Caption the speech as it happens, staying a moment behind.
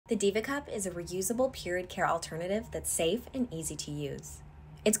The DIVA Cup is a reusable period care alternative that's safe and easy to use.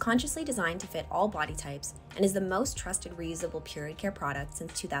 It's consciously designed to fit all body types and is the most trusted reusable period care product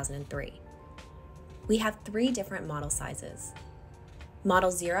since 2003. We have 3 different model sizes. Model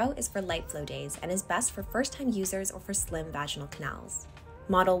 0 is for light flow days and is best for first-time users or for slim vaginal canals.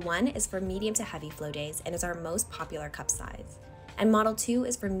 Model 1 is for medium to heavy flow days and is our most popular cup size. And Model 2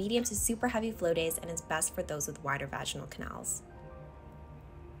 is for medium to super heavy flow days and is best for those with wider vaginal canals.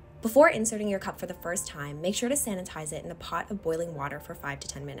 Before inserting your cup for the first time, make sure to sanitize it in a pot of boiling water for 5 to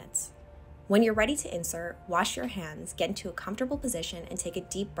 10 minutes. When you're ready to insert, wash your hands, get into a comfortable position, and take a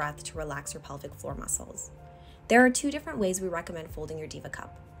deep breath to relax your pelvic floor muscles. There are 2 different ways we recommend folding your DIVA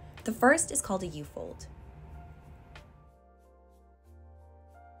Cup. The first is called a U-fold.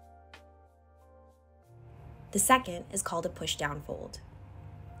 The second is called a push-down fold.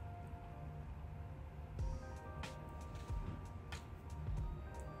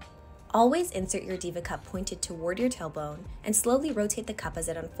 Always insert your DIVA Cup pointed toward your tailbone and slowly rotate the cup as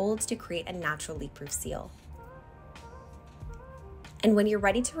it unfolds to create a natural leak-proof seal. And when you're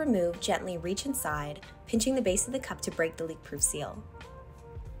ready to remove, gently reach inside, pinching the base of the cup to break the leak-proof seal.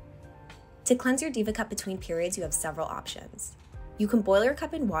 To cleanse your DIVA Cup between periods, you have several options. You can boil your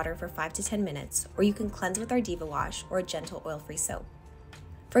cup in water for 5 to 10 minutes, or you can cleanse with our DIVA Wash or a gentle oil-free soap.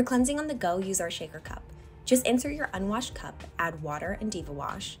 For cleansing on the go, use our shaker cup. Just insert your unwashed cup, add water and DIVA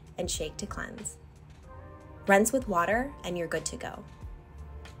Wash, and shake to cleanse. Rinse with water, and you're good to go.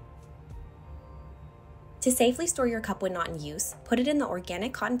 To safely store your cup when not in use, put it in the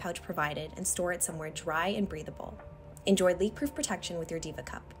organic cotton pouch provided and store it somewhere dry and breathable. Enjoy leak-proof protection with your DIVA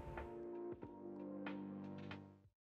Cup.